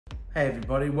Hey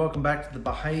everybody, welcome back to the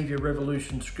Behavior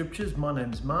Revolution Scriptures. My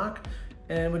name's Mark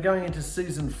and we're going into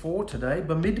season 4 today,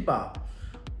 BAMIDBAR,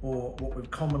 or what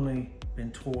we've commonly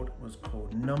been taught was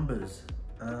called numbers.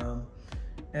 And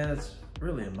it's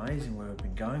really amazing where we've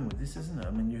been going with this, isn't it?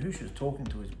 I mean, Yahusha's talking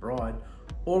to his bride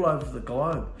all over the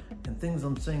globe, and things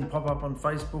I'm seeing pop up on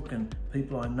Facebook and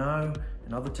people I know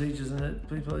and other teachers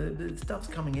and stuff's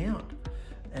coming out,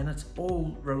 and it's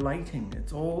all relating.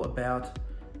 It's all about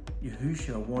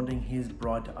Yahusha wanting his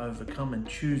bride to overcome and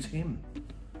choose him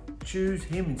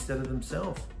instead of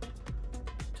themselves,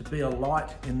 to be a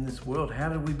light in this world. How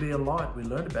do we be a light? We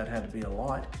learned about how to be a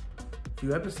light a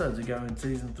few episodes ago in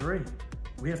season 3.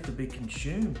 We have to be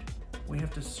consumed. We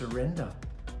have to surrender.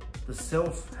 The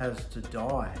self has to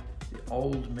die. The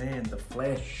old man, the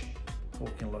flesh.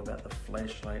 Talking a lot about the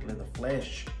flesh lately. The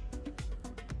flesh.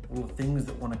 All the things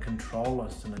that want to control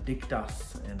us and addict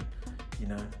us and,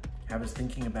 have us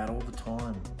thinking about all the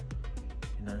time.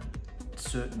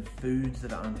 Certain foods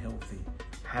that are unhealthy,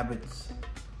 habits,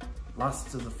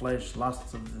 lusts of the flesh,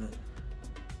 lusts of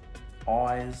the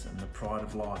eyes, and the pride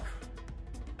of life.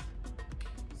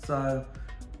 So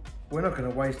we're not going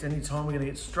to waste any time. We're going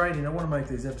to get straight in. I want to make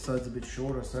these episodes a bit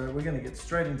shorter, so we're going to get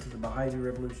straight into the Behavior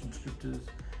Revolution Scriptures.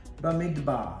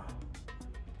 BAMIDBAR.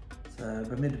 So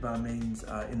BAMIDBAR means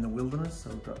in the wilderness. So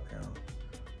we've got our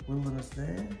wilderness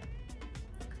there.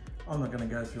 I'm not going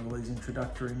to go through all these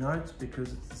introductory notes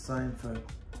because it's the same for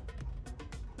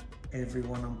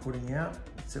everyone I'm putting out,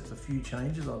 except a few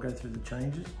changes. I'll go through the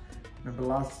changes. Remember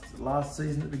last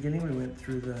season at the beginning, we went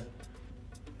through the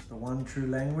one true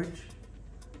language.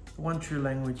 The one true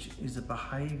language is a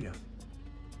behavior,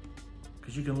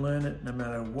 because you can learn it no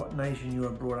matter what nation you are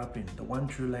brought up in. The one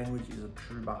true language is a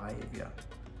true behavior.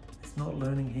 It's not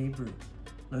learning Hebrew.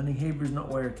 Learning Hebrew is not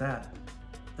where it's at.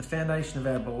 The foundation of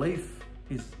our belief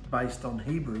is based on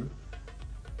Hebrew,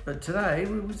 but today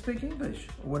we speak English,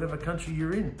 or whatever country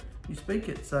you're in, you speak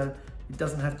it. So it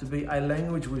doesn't have to be a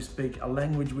language we speak, a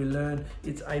language we learn.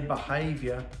 It's a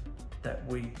behavior that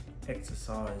we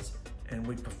exercise, and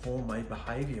we perform a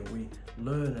behavior. We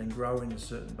learn and grow in a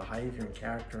certain behavior and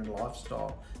character and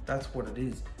lifestyle. That's what it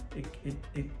is.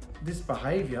 This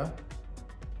behavior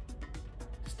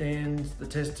stands the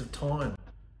test of time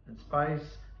and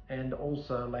space, and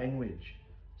also language.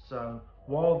 So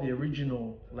while the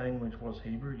original language was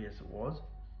Hebrew, yes it was,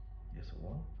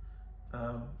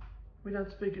 we don't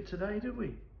speak it today, do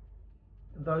we?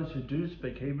 And those who do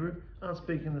speak Hebrew aren't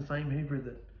speaking the same Hebrew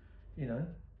that,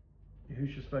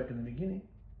 Yahusha spoke in the beginning.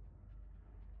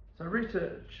 So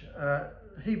research,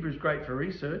 Hebrew is great for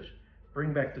research,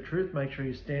 bring back the truth, make sure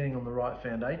you're standing on the right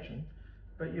foundation,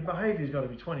 but your behavior's got to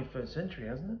be 21st century,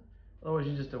 hasn't it? Otherwise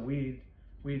you're just a weird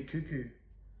cuckoo.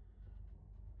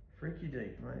 Freaky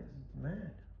deep, mate. It's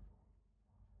mad.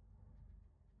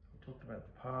 We talked about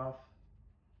the path.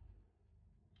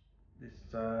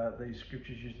 These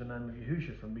scriptures use the name of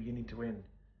Yahusha from beginning to end.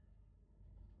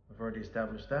 We've already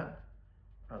established that.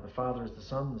 The Father is the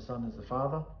Son is the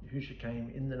Father. Yahusha came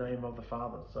in the name of the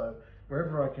Father. So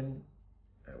wherever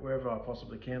I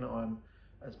possibly can, I'm,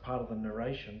 as part of the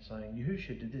narration, saying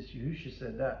Yahusha did this, Yahusha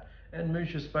said that, and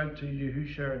Musha spoke to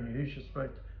Yahusha, and Yahusha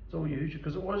spoke. It's all Yahusha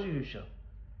because it was Yahusha.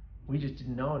 We just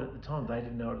didn't know it at the time. They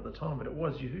didn't know it at the time, but it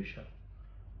was Yahusha.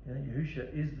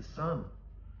 Yahusha is the Son,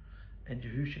 and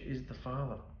Yahusha is the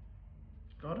Father.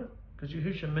 Got it? Because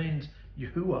Yahusha means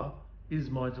Yahuwah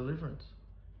is my deliverance.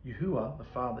 Yahuwah, the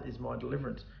Father, is my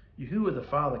deliverance. Yahuwah, the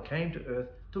Father, came to earth,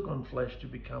 took on flesh to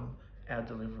become our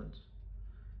deliverance.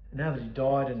 And now that he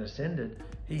died and ascended,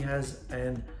 he has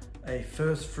a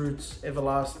first fruits,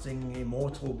 everlasting,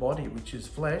 immortal body, which is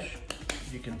flesh.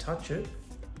 You can touch it.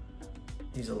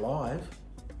 He's alive,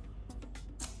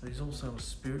 but he's also a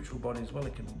spiritual body as well.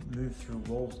 It can move through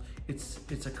walls.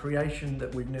 It's a creation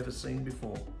that we've never seen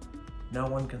before. No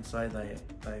one can say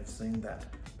they've seen that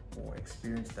or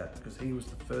experienced that, because he was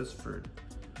the first fruit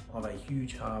of a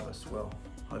huge harvest. Well,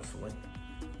 hopefully,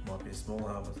 might be a small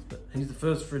harvest, but he's the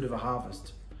first fruit of a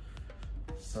harvest.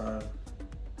 So I'm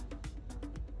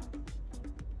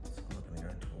not going to go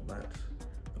into all that.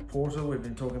 The portal, we've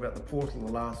been talking about the portal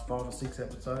the last 5 or 6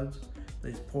 episodes.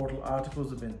 These portal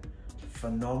articles have been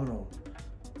phenomenal.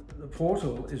 The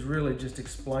portal is really just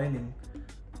explaining,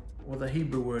 well, the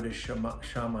Hebrew word is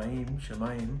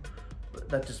shamaim.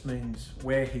 That just means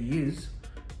where he is.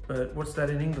 But what's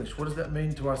that in English? What does that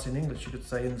mean to us in English? You could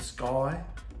say in the sky,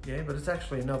 yeah, but it's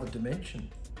actually another dimension.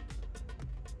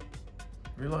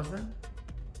 Realize that?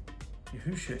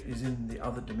 Yahusha is in the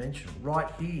other dimension, right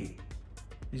here.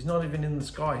 He's not even in the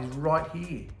sky, he's right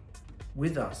here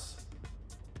with us.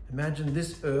 Imagine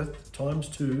this earth times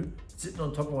 2 sitting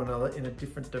on top of one another in a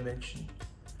different dimension.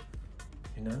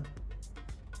 you know?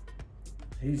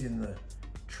 He's in the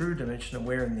true dimension and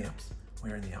we're in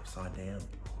the upside down.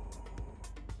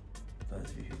 Those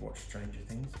of you who watch Stranger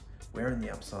Things, we're in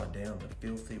the upside down, the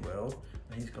filthy world,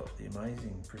 and he's got the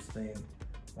amazing, pristine,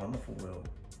 wonderful world.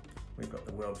 We've got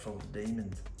the world full of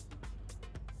demons.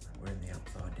 We're in the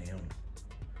upside down.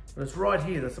 But it's right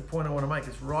here, that's the point I want to make.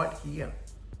 It's right here.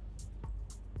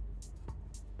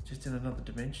 Just in another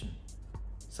dimension.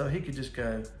 So he could just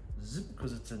go zip,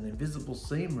 because it's an invisible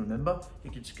seam, remember? He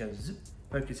could just go zip,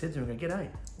 poke his head through and go, g'day.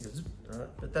 He goes, zip, right?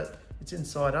 But it's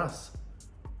inside us.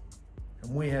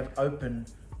 And we have open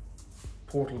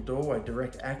portal doorway,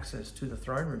 direct access to the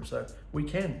throne room. So we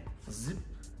can zip,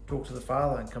 talk to the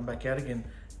Father and come back out again.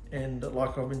 And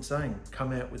like I've been saying,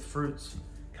 come out with fruits,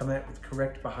 come out with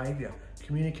correct behavior,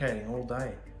 communicating all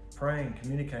day, praying,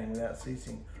 communicating without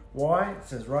ceasing. Why? It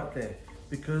says right there,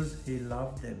 because he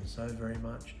loved them so very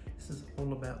much. This is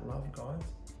all about love, guys.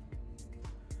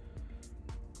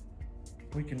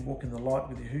 We can walk in the light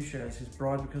with Yahusha as his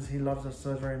bride because he loves us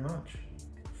so very much.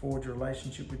 Forge a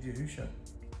relationship with Yahusha.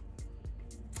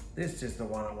 This is the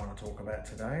one I want to talk about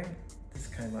today. This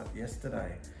came up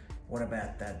yesterday. What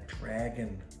about that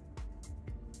dragon?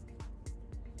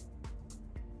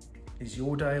 Is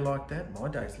your day like that? My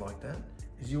day's like that.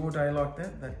 Is your day like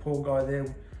that? That poor guy there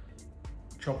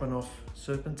chopping off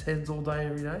serpents' heads all day,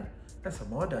 every day? That's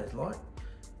what my day's like.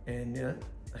 And you know,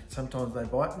 sometimes they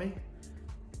bite me.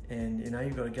 And you know,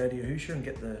 you've got to go to Yahusha and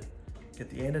get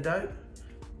the antidote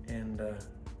and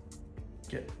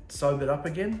get sobered up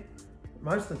again.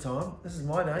 Most of the time, this is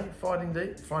my day, fighting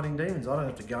demons. I don't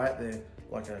have to go out there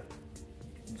like a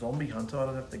zombie hunter. I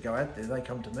don't have to go out there. They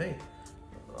come to me.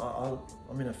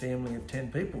 I'm in a family of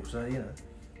 10 people, so you know,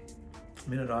 the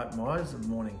minute I open my eyes in the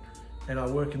morning, and I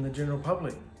work in the general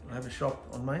public. I have a shop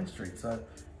on Main Street, so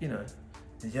you know,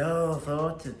 there's all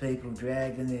sorts of people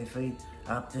dragging their feet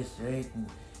up the street and,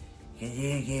 can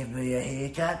you give me a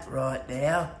haircut right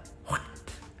now?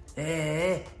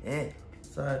 Yeah.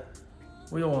 So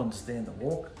we all understand the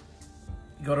walk.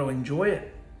 You got to enjoy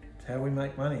it. It's how we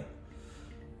make money.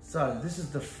 So this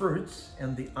is the fruits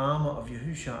and the armor of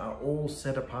Yahusha are all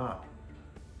set apart.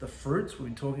 The fruits, we've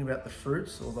been talking about the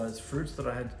fruits, all those fruits that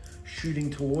I had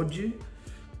shooting towards you.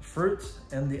 The fruits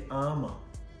and the armor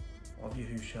of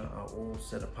Yahusha are all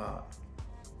set apart.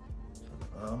 So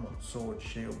the armor, sword,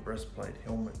 shield, breastplate,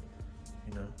 helmet,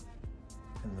 you know,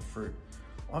 and the fruit.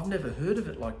 I've never heard of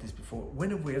it like this before. When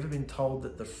have we ever been told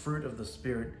that the fruit of the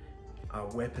Spirit are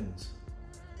weapons?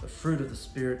 The fruit of the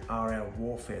Spirit are our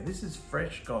warfare. This is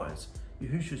fresh, guys.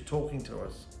 Yahusha's talking to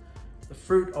us. The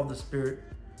fruit of the Spirit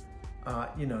are,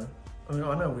 you know, I mean,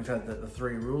 I know we've had the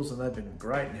 3 rules and they've been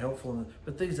great and helpful,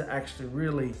 but these are actually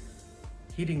really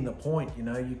hitting the point, you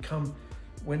know. You come,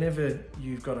 whenever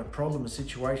you've got a problem, a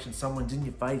situation, someone's in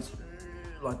your face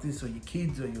like this, or your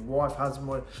kids or your wife, husband,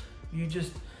 whatever, you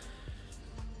just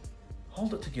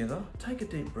hold it together, take a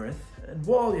deep breath, and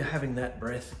while you're having that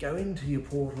breath, go into your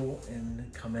portal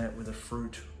and come out with a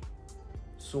fruit.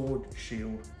 Sword,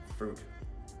 shield, fruit.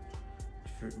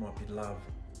 Fruit might be love,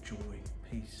 joy,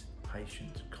 peace,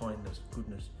 patience, kindness,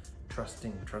 goodness,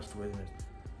 trusting, trustworthiness,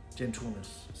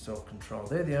 gentleness, self-control.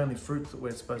 They're the only fruits that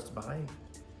we're supposed to behave.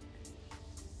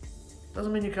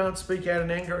 Doesn't mean you can't speak out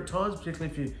in anger at times, particularly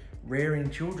if you're rearing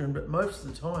children, but most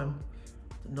of the time,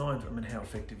 I mean, how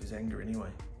effective is anger anyway?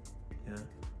 You know,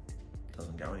 it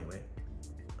doesn't go anywhere.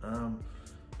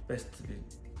 Best to be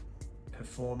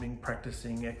performing,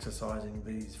 practicing, exercising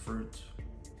these fruits.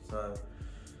 So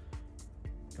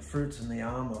the fruits and the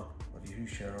armor of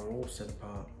Yahusha are all set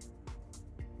apart.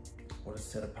 What does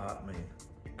set apart mean?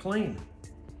 Clean.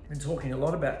 We've been talking a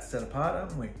lot about set apart,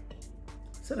 haven't we?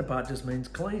 Set apart just means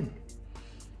clean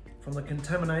from the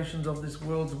contaminations of this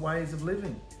world's ways of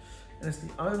living. And it's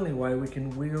the only way we can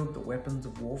wield the weapons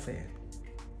of warfare,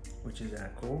 which is our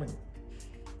calling.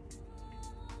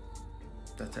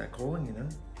 That's our calling, you know.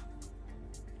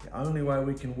 The only way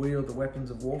we can wield the weapons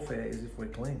of warfare is if we're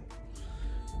clean.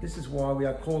 This is why we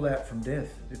are called out from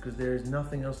death, because there is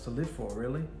nothing else to live for,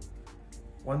 really.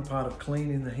 One part of clean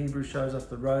in the Hebrew shows us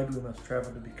the road we must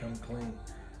travel to become clean.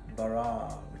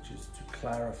 Bara, which is to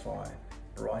clarify,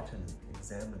 brighten,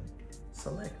 examine,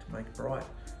 select, make bright,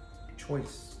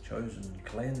 choice, chosen,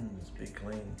 cleanse, be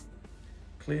clean.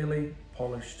 Clearly,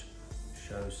 polished,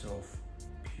 show self,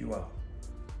 pure.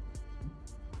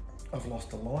 I've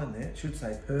lost a line there. It should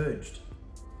say purged.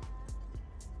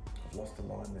 I've lost a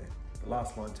line there. The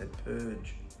last line said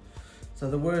purge. So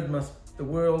the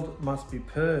world must be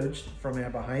purged from our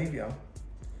behavior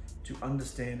to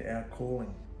understand our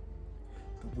calling.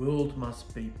 The world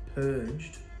must be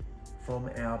purged from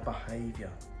our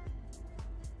behavior.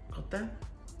 Got that?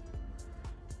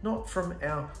 not from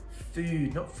our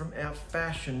food, not from our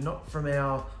fashion, not from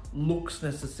our looks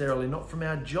necessarily, not from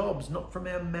our jobs, not from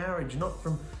our marriage,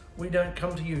 we don't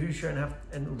come to Yahusha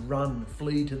and run,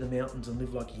 flee to the mountains and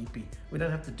live like a hippie. We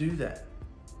don't have to do that.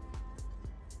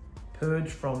 Purge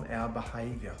from our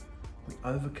behavior. We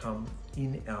overcome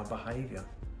in our behavior.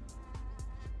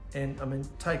 And I mean,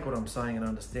 take what I'm saying and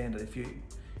understand it.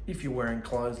 If you're wearing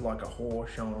clothes like a whore,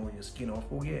 showing all your skin off,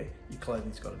 well, yeah, your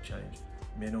clothing's got to change,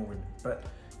 men or women. But,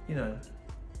 you know,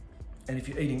 and if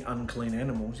you're eating unclean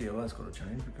animals, yeah, well, that's got to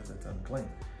change because that's unclean.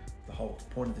 The whole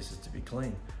point of this is to be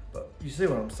clean. But you see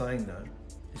what I'm saying, though?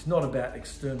 It's not about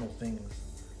external things.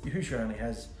 Yahusha only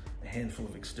has a handful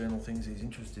of external things he's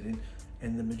interested in,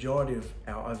 and the majority of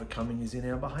our overcoming is in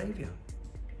our behavior,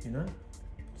 you know?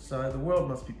 So the world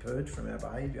must be purged from our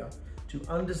behavior to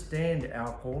understand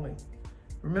our calling.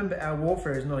 Remember, our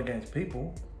warfare is not against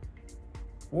people.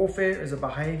 Warfare is a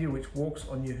behavior which walks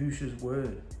on Yahusha's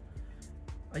word.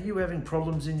 Are you having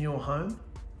problems in your home?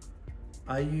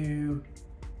 Are you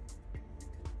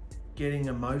getting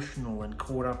emotional and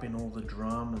caught up in all the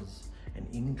dramas and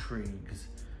intrigues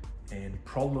and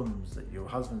problems that your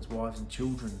husbands, wives and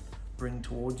children bring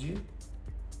towards you?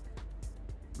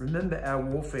 Remember, our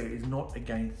warfare is not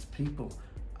against people.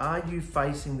 Are you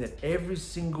facing that every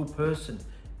single person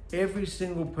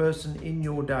in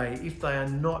your day, if they are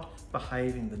not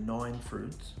behaving the 9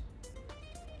 fruits,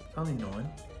 only 9,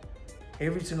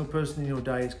 every single person in your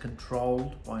day is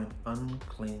controlled by an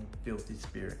unclean, filthy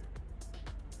spirit.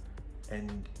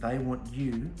 And they want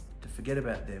you to forget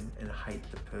about them and hate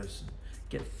the person,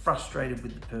 get frustrated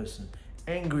with the person,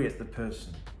 angry at the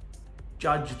person,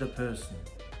 judge the person.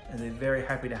 And they're very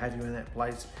happy to have you in that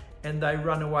place. And they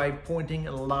run away pointing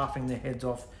and laughing their heads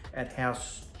off at how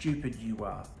stupid you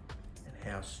are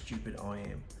and how stupid I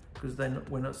am, because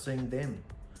we're not seeing them.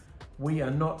 We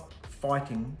are not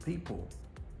fighting people.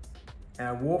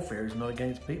 Our warfare is not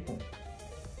against people.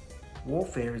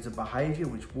 Warfare is a behavior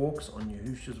which walks on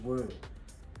Yahusha's word.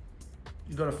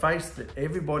 You've got to face that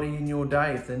everybody in your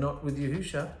day, if they're not with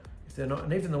Yahusha, if they're not,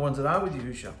 and even the ones that are with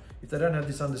Yahusha, if they don't have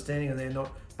this understanding and they're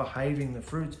not behaving the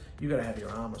fruits, you've got to have your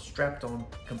armor strapped on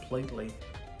completely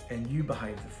and you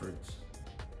behave the fruits.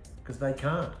 Because they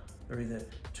can't. They're either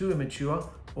too immature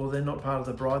or they're not part of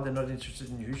the bride, they're not interested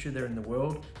in Yahusha, they're in the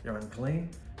world, they're unclean.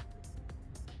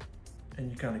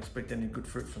 And you can't expect any good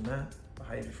fruit from that,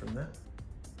 behavior from that.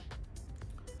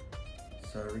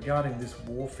 So regarding this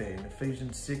warfare in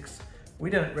Ephesians 6, we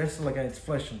don't wrestle against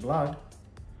flesh and blood,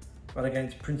 but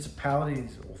against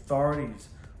principalities, authorities,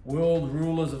 world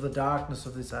rulers of the darkness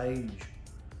of this age.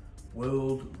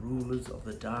 World rulers of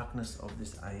the darkness of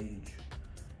this age.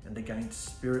 And against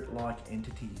spirit-like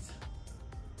entities.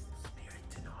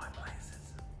 Spirits in high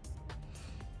places.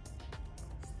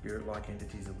 Spirit-like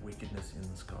entities of wickedness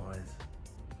in the skies.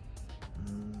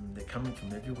 They're coming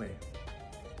from everywhere.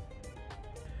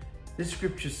 This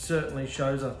scripture certainly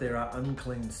shows us there are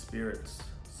unclean spirits,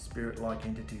 spirit-like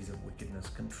entities of wickedness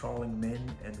controlling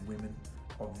men and women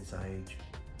of this age.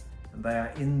 And they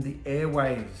are in the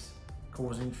airwaves,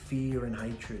 causing fear and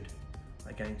hatred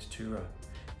against Torah.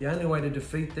 The only way to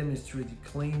defeat them is through the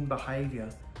clean behavior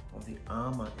of the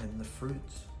armor and the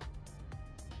fruits.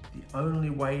 The only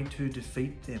way to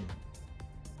defeat them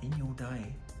in your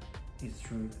day is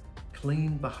through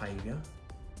clean behavior,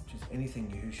 which is anything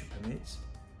Yahusha permits,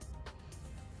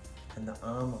 and the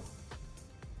armor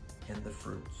and the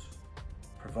fruits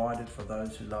provided for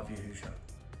those who love Yahusha.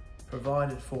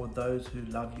 Provided for those who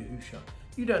love Yahusha.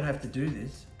 You don't have to do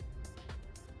this.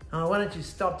 Oh, why don't you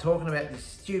stop talking about this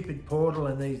stupid portal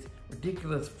and these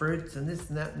ridiculous fruits and this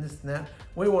and that and this and that.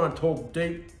 We want to talk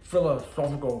deep,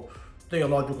 philosophical,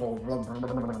 theological, blah, blah,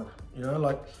 blah, blah. You know,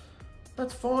 like,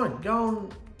 that's fine. Go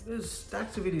on, there's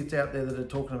stacks of idiots out there that are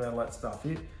talking about all that stuff.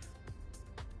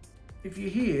 If you're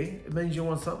here, it means you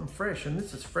want something fresh, and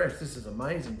this is fresh. This is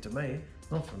amazing to me,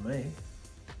 not for me.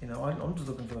 You know, I'm just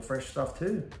looking for the fresh stuff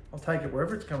too. I'll take it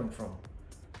wherever it's coming from.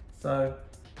 So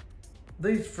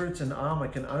these fruits and armor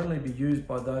can only be used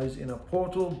by those in a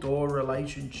portal-door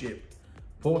relationship.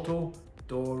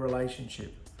 Portal-door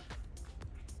relationship.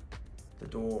 The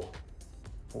door,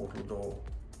 portal door.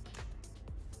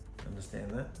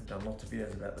 Understand that? We've done lots of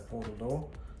videos about the portal door.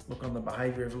 Look on the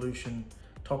Behavior Evolution,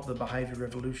 top of the Behavior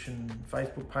Revolution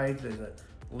Facebook page. There's a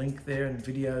link there and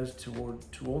videos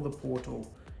to all the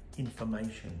portal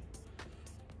information.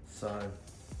 So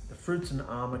the fruits and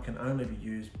armor can only be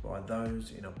used by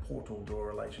those in a portal door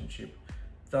relationship,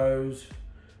 those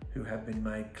who have been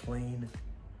made clean,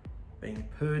 being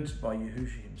purged by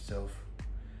Yahusha himself.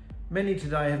 Many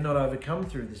today have not overcome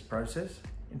through this process.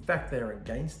 In fact, they're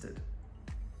against it.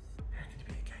 How can you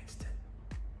be against it?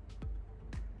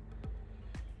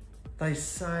 They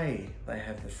say they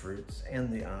have the fruits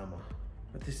and the armour,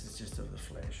 but this is just of the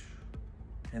flesh.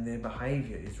 And their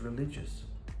behaviour is religious.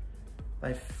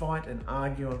 They fight and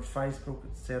argue on Facebook,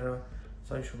 etc.,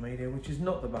 social media, which is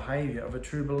not the behaviour of a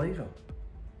true believer.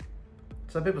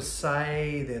 So people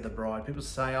say they're the bride. People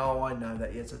say, oh, I know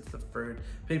that. Yes, it's the fruit.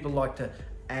 People like to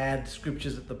add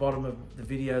scriptures at the bottom of the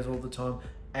videos all the time,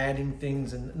 adding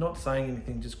things and not saying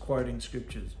anything, just quoting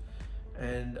scriptures.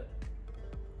 And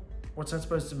what's that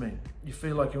supposed to mean? You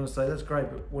feel like you want to say, that's great,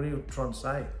 but what are you trying to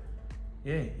say?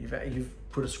 Yeah,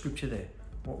 you've put a scripture there.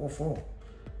 What for?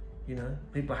 You know,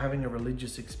 people are having a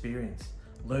religious experience,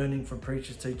 learning from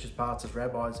preachers, teachers, pastors,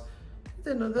 rabbis.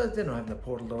 They're not having a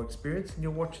portal door experience, and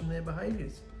you're watching their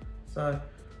behaviours. So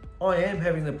I am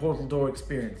having the portal door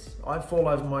experience. I fall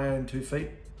over my own 2 feet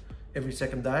every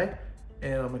second day,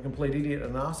 and I'm a complete idiot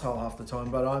and an asshole half the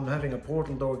time, but I'm having a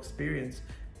portal door experience,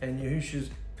 and Yahusha's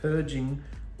purging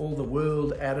all the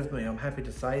world out of me. I'm happy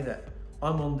to say that.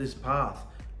 I'm on this path.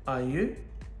 Are you?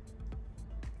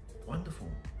 Wonderful.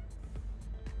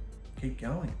 Keep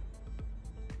going.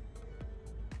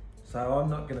 So I'm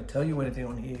not going to tell you anything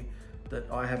on here that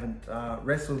I haven't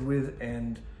wrestled with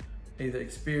and either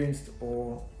experienced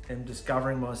or am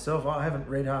discovering myself. I haven't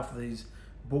read half of these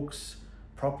books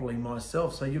properly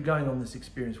myself, so you're going on this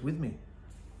experience with me.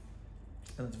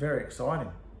 And it's very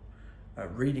exciting.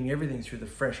 Reading everything through the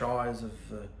fresh eyes of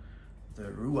the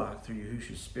Ruach, through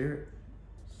Yahusha's spirit.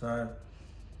 So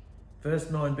verse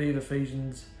 9b of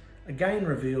Ephesians again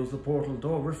reveals the portal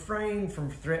door. Refrain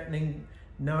from threatening,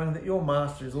 knowing that your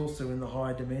master is also in the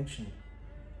higher dimension.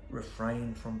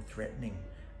 Refrain from threatening,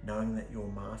 knowing that your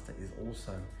master is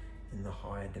also in the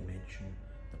higher dimension,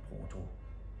 the portal.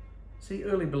 See,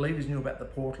 early believers knew about the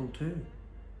portal too.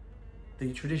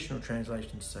 The traditional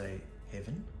translations say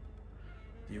heaven.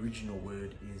 The original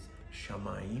word is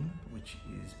shamayim, which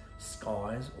is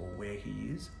skies or where he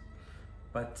is.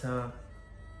 But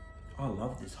I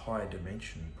love this higher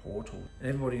dimension portal. And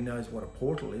everybody knows what a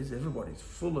portal is. Everybody's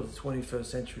full of 21st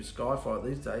century sci-fi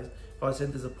these days. If I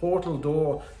said there's a portal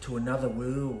door to another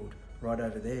world right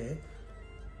over there,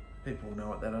 people know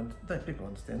what that. People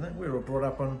understand that. We were all brought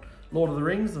up on Lord of the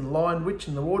Rings and Lion, Witch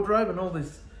and the Wardrobe and all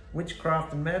this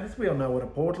witchcraft and madness. We all know what a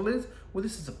portal is. Well,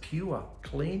 this is a pure,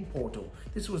 clean portal.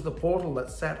 This was the portal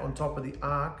that sat on top of the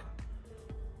Ark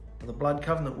of the Blood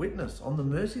Covenant Witness on the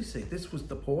mercy seat. This was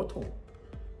the portal.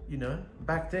 You know,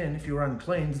 back then, if you were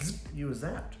unclean, you were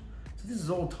zapped. So this is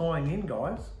all tying in,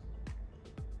 guys.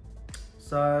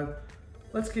 So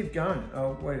let's keep going.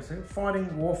 Oh, wait a second.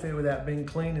 Fighting warfare without being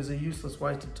clean is a useless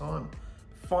waste of time.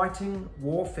 Fighting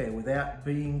warfare without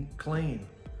being clean.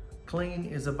 Clean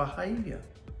is a behaviour.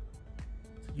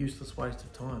 It's a useless waste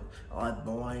of time. I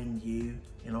bind you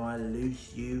and I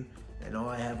loose you and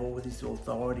I have all this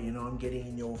authority and I'm getting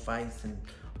in your face and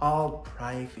I'll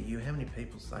pray for you. How many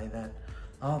people say that?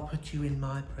 I'll put you in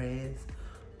my prayers.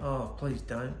 Oh, please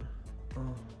don't.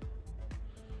 Oh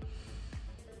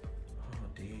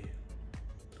dear.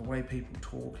 The way people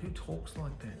talk. Who talks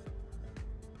like that?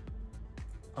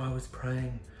 I was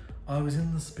praying. I was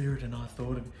in the spirit and I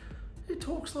thought of... Who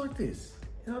talks like this?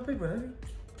 You know, people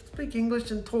speak English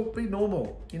and talk, be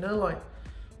normal. You know, like...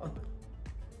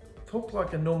 Talk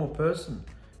like a normal person.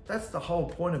 That's the whole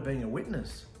point of being a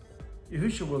witness.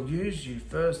 Yahusha will use you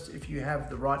first if you have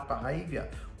the right behaviour.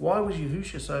 Why was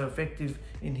Yahusha so effective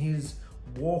in his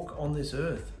walk on this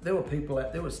earth? There were people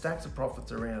out there, were stacks of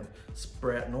prophets around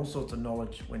sprouting all sorts of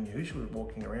knowledge when Yahusha was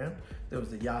walking around. There was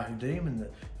the Yahudim and the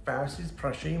Pharisees,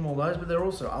 Prashim, all those, but there were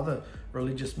also other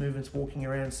religious movements walking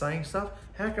around saying stuff.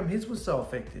 How come his was so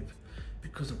effective?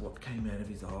 Because of what came out of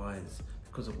his eyes,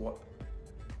 because of what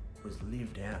was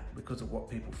lived out, because of what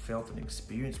people felt and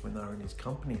experienced when they were in his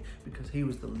company, because he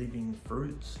was the living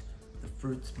fruits, the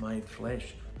fruits made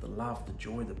flesh, the love, the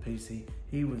joy, the peace.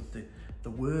 He was the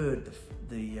word,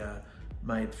 the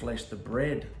made flesh, the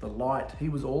bread, the light. He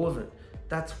was all of it.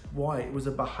 That's why it was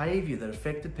a behaviour that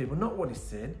affected people, not what he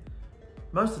said.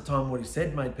 Most of the time what he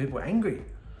said made people angry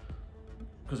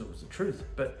because it was the truth,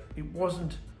 but it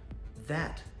wasn't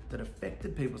that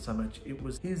affected people so much. It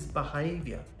was his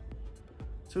behaviour.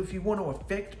 So if you want to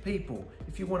affect people,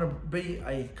 if you want to be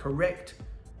a correct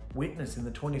witness in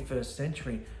the 21st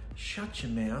century, shut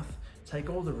your mouth, take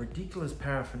all the ridiculous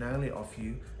paraphernalia off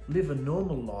you, live a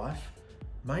normal life,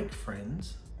 make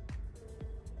friends,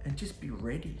 and just be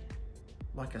ready,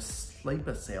 like a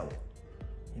sleeper cell,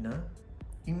 you know,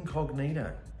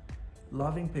 incognito,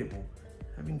 loving people,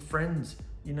 having friends,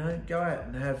 you know, go out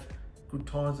and have good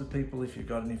times with people if you've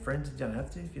got any friends. You don't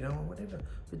have to if you don't, or whatever.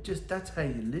 But just that's how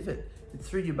you live it. It's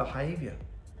through your behaviour.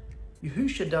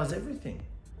 Yahusha does everything.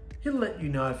 He'll let you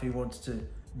know if he wants to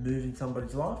move in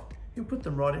somebody's life. He'll put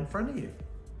them right in front of you.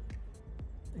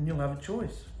 And you'll have a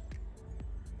choice.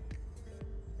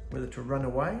 Whether to run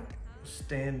away, or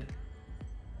stand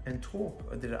and talk,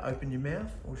 or did it open your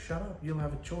mouth or shut up? You'll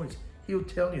have a choice. He'll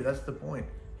tell you, that's the point.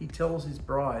 He tells his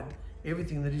bride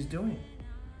everything that he's doing.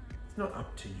 It's not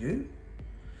up to you.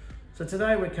 So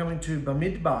today we're coming to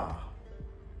БАМИDБАР,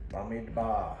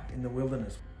 in the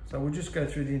wilderness. So we'll just go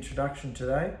through the introduction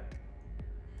today.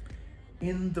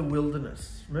 In the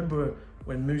wilderness. Remember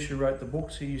when Musha wrote the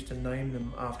books, he used to name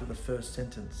them after the first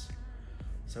sentence.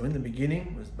 So in the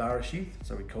beginning was Bereshith,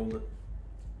 so we called it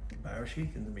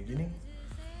Bereshith in the beginning.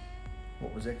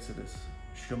 What was Exodus?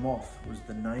 Shemoth was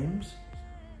the names.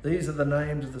 These are the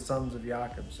names of the sons of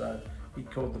Jacob. So he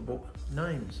called the book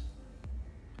Names,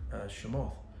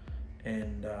 Shemoth.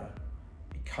 And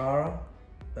Ikara,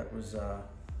 that was,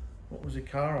 what was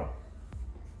Ikara?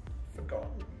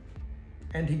 Forgotten.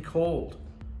 And he called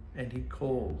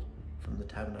from the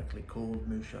tabernacle. He called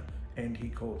Musha, and he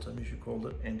called. So Musha called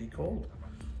it, and he called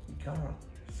Ikara.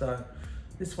 So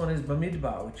this one is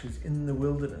БАМИDBАR, which is in the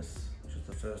wilderness, which is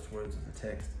the first words of the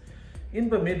text. In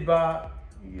БАМИDBAR,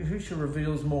 Yahusha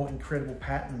reveals more incredible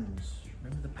patterns.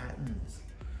 Remember the patterns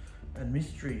and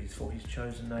mysteries for his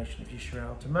chosen nation of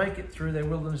Israel to make it through their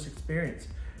wilderness experience.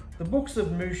 The books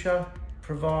of Musha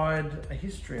provide a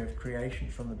history of creation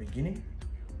from the beginning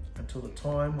until the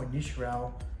time when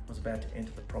Israel was about to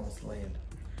enter the promised land,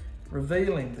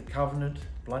 revealing the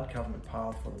blood covenant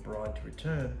path for the bride to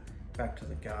return back to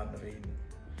the Garden of Eden,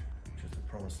 which is the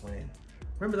promised land.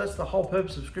 Remember, that's the whole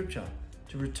purpose of Scripture,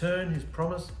 to return his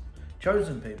promised,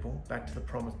 chosen people back to the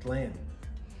promised land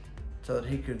so that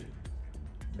he could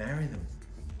marry them,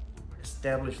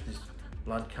 establish this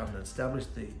blood covenant, establish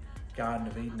the Garden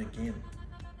of Eden again.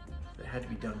 It had to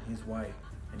be done his way,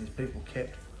 and his people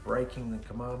kept breaking the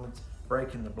commandments,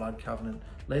 breaking the blood covenant,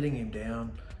 letting him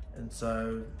down, and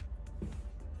so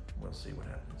we'll see what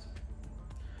happens.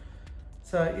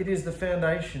 So it is the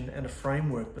foundation and a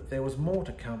framework, but there was more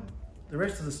to come. The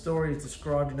rest of the story is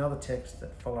described in other texts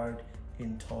that followed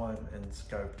in time and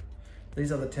scope.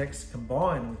 These other texts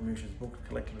combined with Musha's book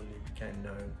collectively became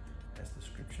known as the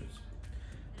scriptures.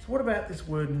 So what about this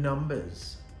word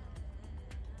numbers?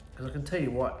 Because I can tell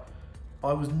you what,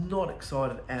 I was not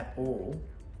excited at all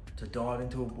to dive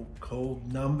into a book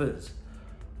called Numbers.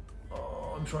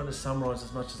 Oh, I'm trying to summarize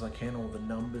as much as I can all the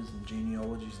numbers and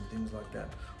genealogies and things like that.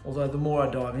 Although the more I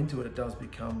dive into it, it does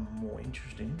become more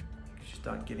interesting because you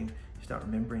start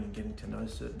remembering and getting to know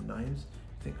certain names.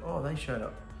 You think, oh, they showed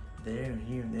up there and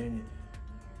here and there, and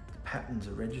the patterns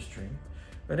are registering.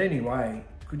 But anyway,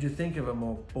 could you think of a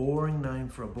more boring name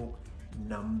for a book?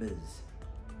 Numbers.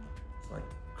 It's like,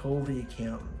 call the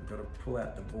accountant. We've got to pull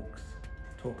out the books,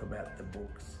 talk about the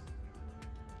books.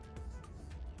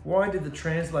 Why did the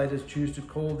translators choose to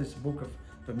call this book of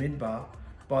БАМИDБАR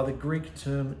by the Greek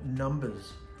term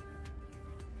numbers,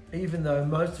 even though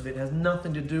most of it has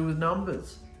nothing to do with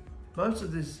numbers? Most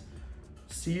of this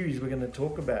series we're going to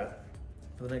talk about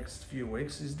for the next few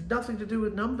weeks is nothing to do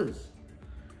with numbers.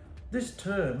 This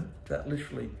term, that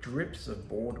literally drips of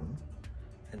boredom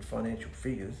and financial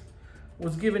figures,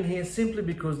 was given here simply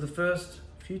because the first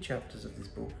few chapters of this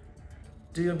book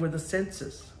deal with the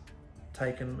census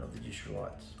taken of the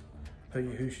Israelites per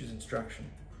Yahusha's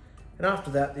instruction. And after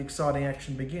that, the exciting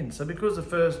action begins. So because the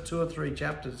first 2 or 3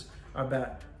 chapters are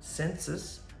about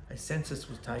census, a census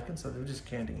was taken, so they were just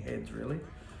counting heads really.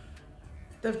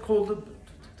 They've called them,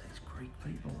 these Greek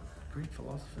people, Greek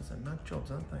philosophers are nut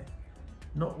jobs, aren't they?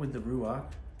 Not with the Ruach.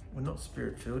 We're not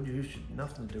spirit-filled. Yahusha had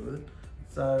nothing to do with it.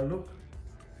 So look,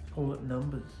 call it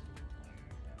Numbers.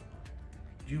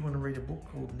 Do you want to read a book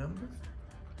called Numbers?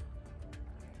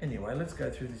 Anyway, let's go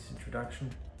through this introduction.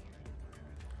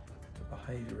 The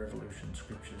Behavior Revolution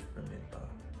Scriptures БАМИDBAR.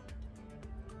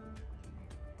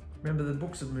 Remember, the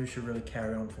books of Musha really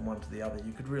carry on from one to the other.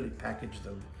 You could really package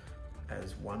them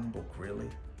as one book, really.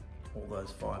 All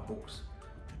those 5 books.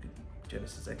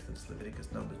 Genesis, Exodus,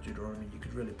 Leviticus, Numbers, Deuteronomy, you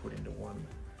could really put into one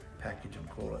package and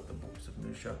call it the books of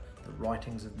Musha, the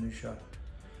writings of Musha.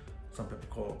 Some people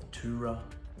call it the Torah,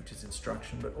 which is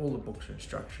instruction, but all the books are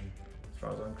instruction as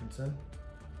far as I'm concerned.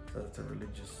 So that's a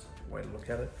religious way to look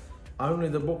at it. Only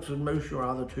the books of Musha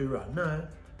are the Torah. No,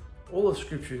 all of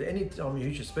Scripture, any time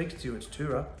Yahusha speaks to you, it's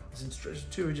Torah.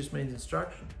 Torah just means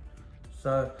instruction.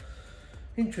 So,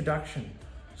 introduction.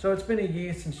 So it's been a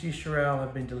year since Israel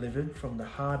have been delivered from the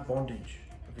hard bondage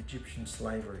of Egyptian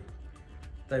slavery.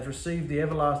 They've received the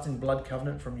everlasting blood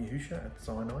covenant from Yahusha at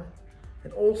Sinai,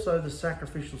 and also the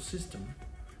sacrificial system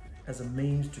as a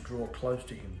means to draw close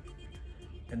to him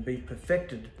and be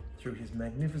perfected through his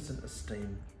magnificent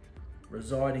esteem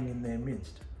residing in their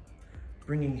midst,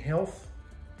 bringing health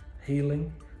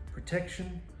healing,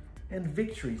 protection, and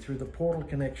victory through the portal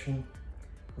connection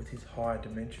with his higher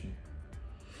dimension,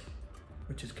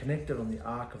 which is connected on the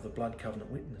Ark of the Blood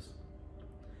Covenant Witness.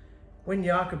 When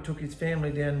Jacob took his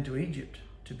family down into Egypt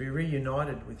to be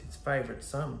reunited with his favourite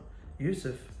son,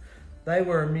 Yusuf, they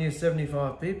were a mere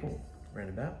 75 people,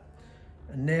 roundabout.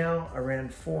 And now,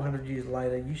 around 400 years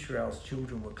later, Yisrael's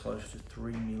children were close to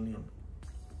 3 million,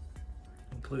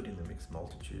 including the mixed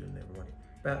multitude and everybody.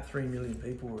 About 3 million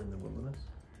people were in the wilderness.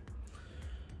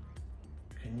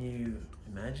 Can you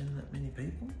imagine that many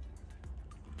people?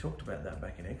 We talked about that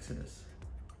back in Exodus.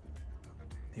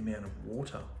 The amount of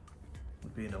water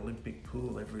would be an Olympic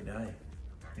pool every day,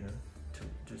 you know,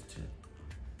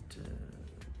 to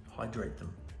hydrate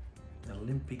them. An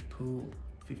Olympic pool,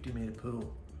 50-metre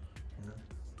pool, you know,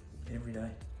 every day.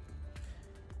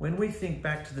 When we think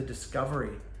back to the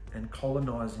discovery and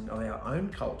colonising of our own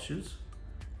cultures,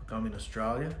 like I'm in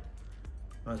Australia,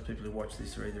 most people who watch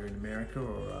this are either in America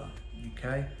or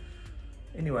UK.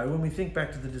 Anyway, when we think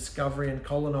back to the discovery and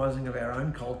colonising of our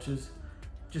own cultures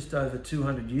just over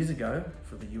 200 years ago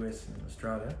for the US and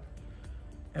Australia,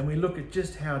 and we look at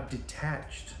just how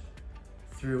detached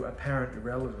through apparent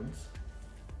irrelevance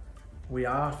we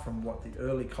are from what the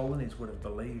early colonies would have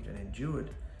believed and endured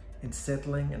in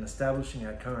settling and establishing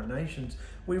our current nations,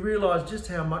 we realise just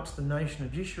how much the nation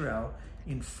of Israel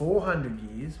in 400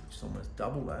 years, which is almost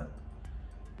double that,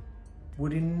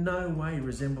 would in no way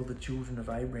resemble the children of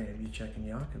Abraham, Yitzchak and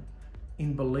Yaakov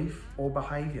in belief or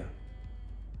behaviour.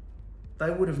 They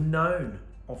would have known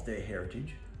of their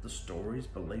heritage, the stories,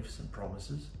 beliefs and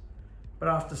promises, but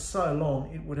after so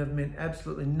long it would have meant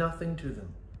absolutely nothing to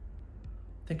them.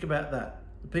 Think about that.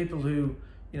 The people who,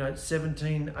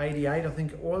 1788 I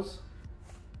think it was,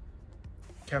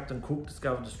 Captain Cook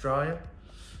discovered Australia.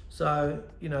 So,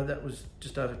 that was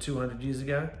just over 200 years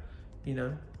ago,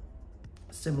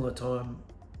 similar time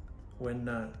when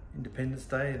Independence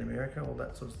Day in America, all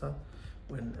that sort of stuff,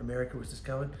 when America was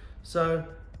discovered. So,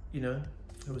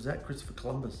 who was that? Christopher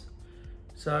Columbus.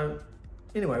 So,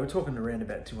 anyway, we're talking around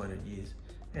about 200 years.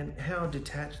 And how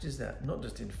detached is that? Not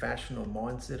just in fashion or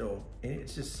mindset, or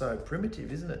it's just so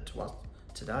primitive, isn't it, to us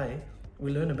today?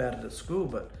 We learn about it at school,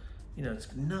 but,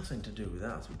 it's nothing to do with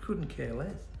us. We couldn't care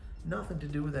less. Nothing to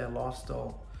do with our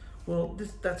lifestyle. Well,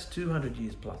 that's 200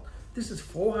 years plus. This is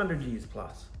 400 years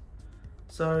plus.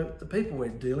 So the people we're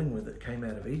dealing with that came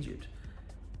out of Egypt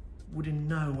would in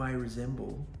no way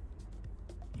resemble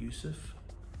Yusuf,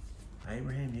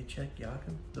 Abraham, Yitzchak,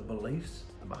 Yaakov, the beliefs,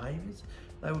 the behaviours.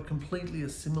 They were completely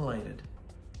assimilated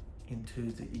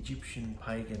into the Egyptian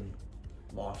pagan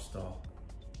lifestyle.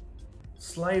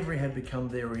 Slavery had become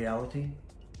their reality,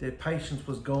 their patience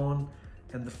was gone,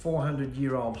 and the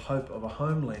 400-year-old hope of a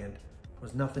homeland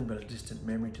was nothing but a distant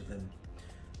memory to them.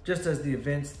 Just as the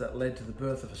events that led to the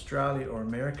birth of Australia or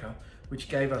America, which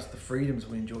gave us the freedoms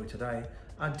we enjoy today,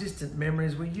 are distant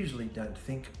memories we usually don't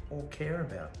think or care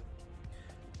about.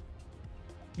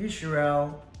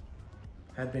 Yisrael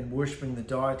had been worshipping the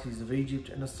deities of Egypt,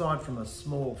 and aside from a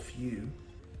small few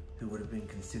who would have been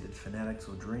considered fanatics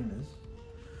or dreamers,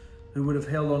 who would have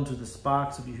held on to the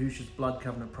sparks of Yahusha's blood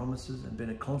covenant promises and been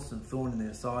a constant thorn in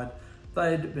their side,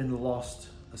 they had been lost,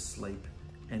 asleep,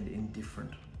 and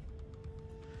indifferent.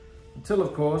 Until,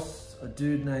 of course, a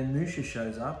dude named Musha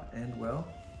shows up, and, well,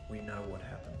 we know what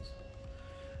happens.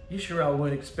 Yisrael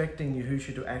weren't expecting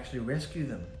Yahusha to actually rescue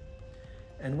them.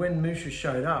 And when Musha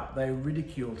showed up, they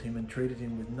ridiculed him and treated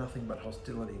him with nothing but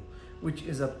hostility, which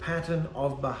is a pattern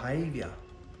of behaviour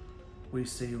we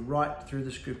see right through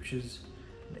the scriptures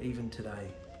and even today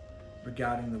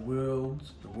regarding the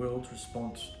world's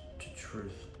response to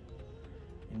truth.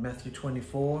 In Matthew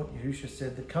 24, Yahusha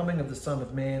said, "The coming of the Son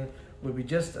of Man will be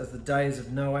just as the days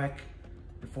of Noah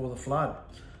before the flood.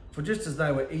 For just as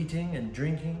they were eating and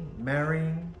drinking,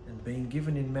 marrying and being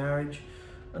given in marriage,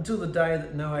 until the day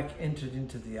that Noah entered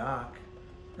into the ark,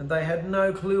 and they had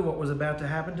no clue what was about to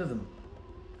happen to them,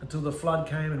 until the flood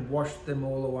came and washed them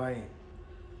all away.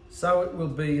 So it will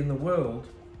be in the world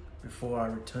before I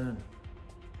return."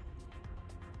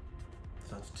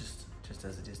 So it's just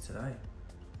as it is today.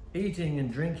 Eating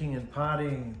and drinking and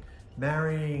partying,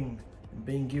 marrying and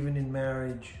being given in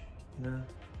marriage,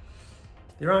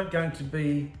 There aren't going to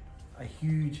be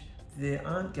huge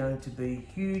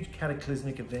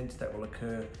cataclysmic events that will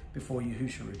occur before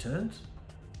Yahusha returns.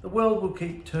 The world will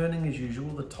keep turning as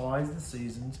usual, the tides, the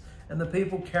seasons, and the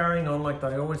people carrying on like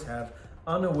they always have,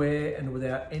 unaware and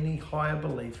without any higher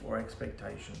belief or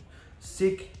expectation,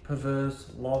 sick,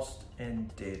 perverse, lost,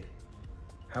 and dead.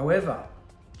 However,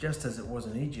 just as it was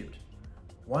in Egypt,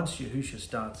 once Yahusha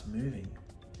starts moving,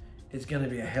 it's going to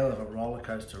be a hell of a roller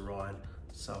coaster ride,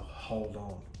 so hold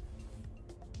on.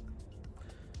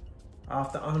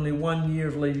 After only 1 year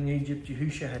of leaving Egypt,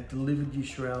 Yahusha had delivered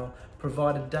Yisrael,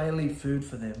 provided daily food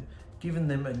for them, given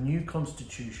them a new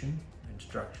constitution,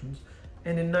 instructions,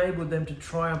 and enabled them to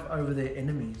triumph over their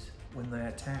enemies when they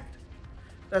attacked.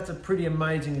 That's a pretty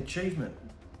amazing achievement.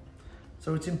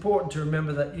 So it's important to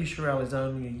remember that Yisrael is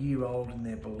only a year old in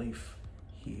their belief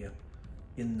here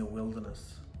in the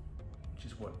wilderness, which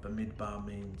is what BAMIDBAR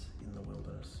means, in the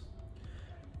wilderness.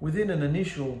 Within an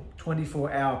initial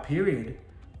 24-hour period,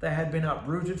 they had been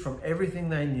uprooted from everything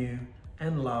they knew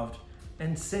and loved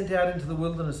and sent out into the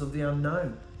wilderness of the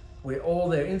unknown, where all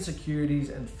their insecurities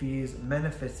and fears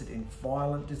manifested in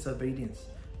violent disobedience,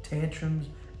 tantrums,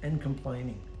 and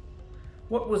complaining.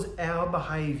 What was our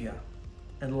behaviour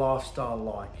and lifestyle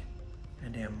like,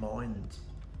 and our minds,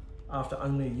 after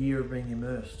only a year of being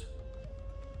immersed?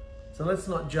 So let's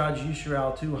not judge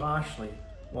Yisrael too harshly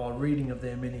while reading of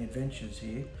their many adventures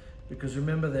here, because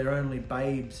remember, they're only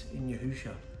babes in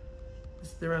Yahusha.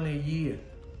 They're only a year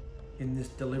in this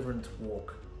deliverance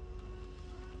walk.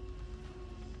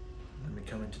 When we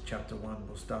come into chapter 1,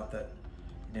 we'll start that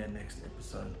in our next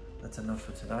episode. That's enough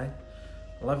for today.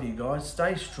 I love you guys.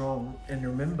 Stay strong, and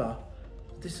remember,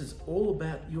 this is all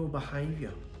about your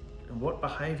behaviour and what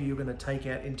behaviour you're going to take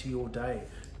out into your day.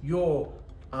 Your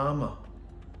armour,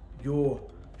 your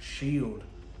shield,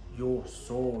 your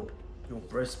sword, your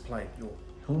breastplate, your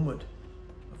helmet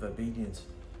of obedience,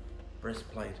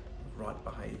 breastplate of right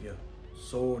behaviour,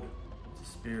 sword, the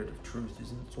spirit of truth,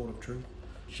 isn't it? Sword of truth.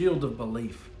 Shield of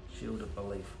belief. Shield of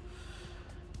belief.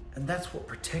 And that's what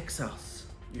protects us.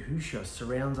 Yahusha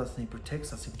surrounds us and he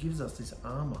protects us. He gives us this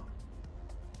armor.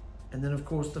 And then of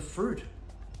course the fruit.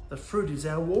 The fruit is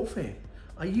our warfare.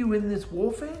 Are you in this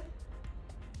warfare?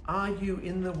 Are you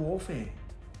in the warfare?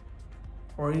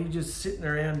 Or are you just sitting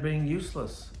around being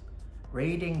useless?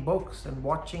 Reading books and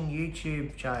watching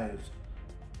YouTube shows.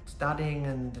 Studying,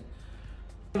 and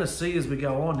we're going to see as we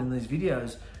go on in these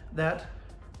videos that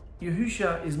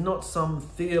Yahusha is not some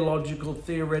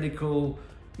theoretical,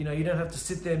 you don't have to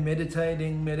sit there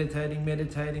meditating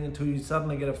until you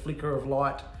suddenly get a flicker of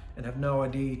light and have no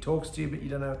idea. He talks to you, but you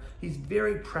don't know. He's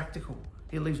very practical.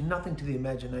 He leaves nothing to the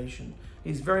imagination.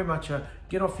 He's very much a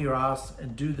get off your ass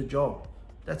and do the job.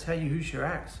 That's how Yahusha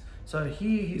acts. So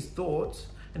hear his thoughts,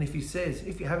 and if he says,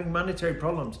 if you're having monetary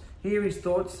problems, hear his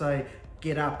thoughts say,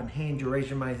 get up and hand your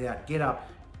resumes out. Get up,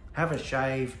 have a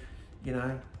shave,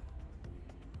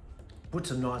 put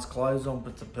some nice clothes on,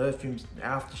 put some perfumes,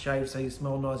 aftershave so you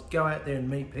smell nice. Go out there and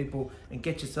meet people and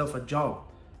get yourself a job.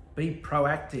 Be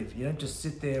proactive. You don't just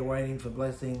sit there waiting for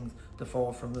blessings to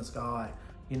fall from the sky.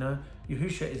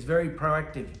 Yahusha is very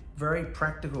proactive, very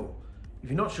practical. If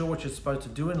you're not sure what you're supposed to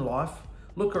do in life,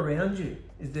 look around you.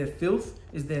 Is there filth?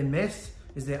 Is there mess?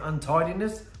 Is there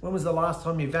untidiness? When was the last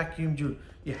time you vacuumed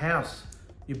your house,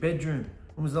 your bedroom?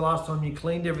 When was the last time you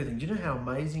cleaned everything? Do you know how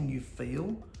amazing you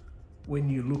feel when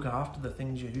you look after the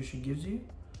things Yahusha gives you?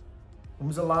 When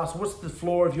was the last, what's the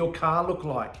floor of your car look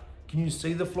like? Can you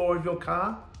see the floor of your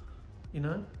car?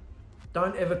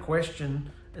 Don't ever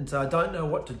question and say, I don't know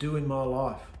what to do in my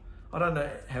life. I don't know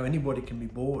how anybody can be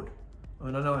bored.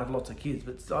 I know I have lots of kids,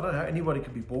 but I don't know how anybody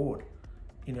can be bored.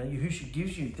 Yahusha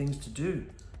gives you things to do.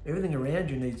 Everything around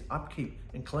you needs upkeep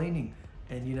and cleaning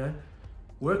and,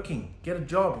 working. Get a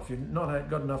job. If you've not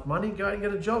got enough money, go and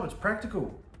get a job. It's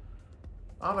practical.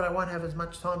 Oh, but I won't have as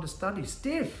much time to study.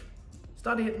 Stiff.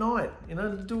 Study at night.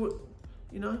 Do it,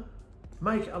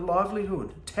 make a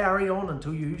livelihood. Tarry on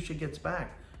until Yahusha gets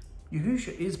back.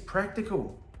 Yahusha is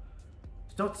practical.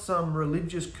 It's not some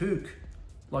religious kook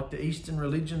like the Eastern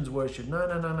religions worship. No.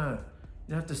 You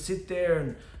don't have to sit there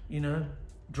and,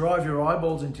 drive your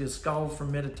eyeballs into your skull from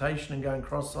meditation and going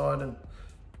cross-eyed, and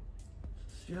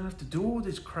you don't have to do all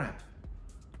this crap.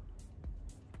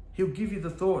 He'll give you the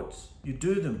thoughts. You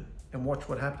do them and watch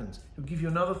what happens. He'll give you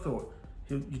another thought.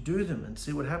 You do them and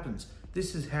see what happens.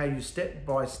 This is how you step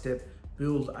by step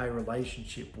build a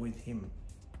relationship with him.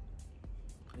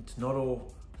 It's not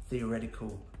all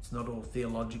theoretical. It's not all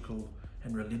theological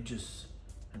and religious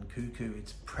and cuckoo.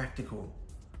 It's practical,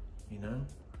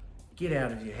 Get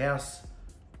out of your house.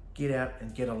 Get out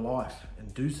and get a life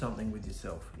and do something with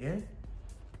yourself, yeah?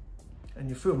 And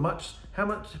you feel how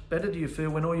much better do you feel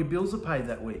when all your bills are paid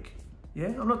that week?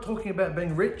 Yeah, I'm not talking about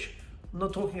being rich. I'm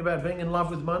not talking about being in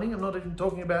love with money. I'm not even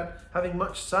talking about having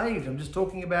much saved. I'm just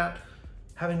talking about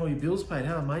having all your bills paid.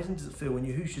 How amazing does it feel when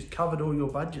Yahusha's covered all your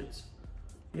budgets?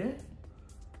 Yeah?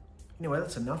 Anyway,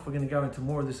 that's enough. We're going to go into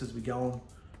more of this as we go on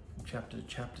from chapter to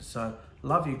chapter. So,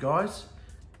 love you guys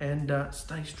and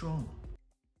stay strong.